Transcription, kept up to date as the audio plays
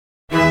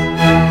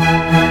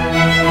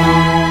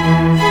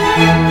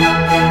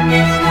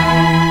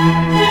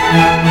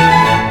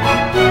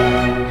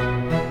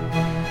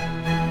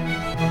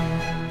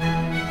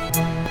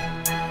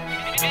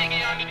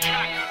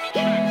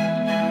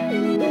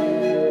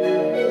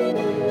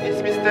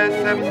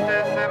I'm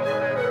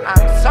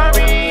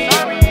sorry,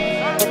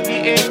 we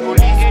a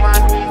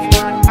policeman.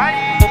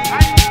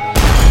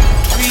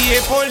 We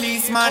a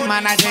policeman,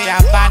 man, I say a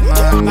bad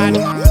man.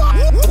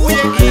 We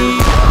a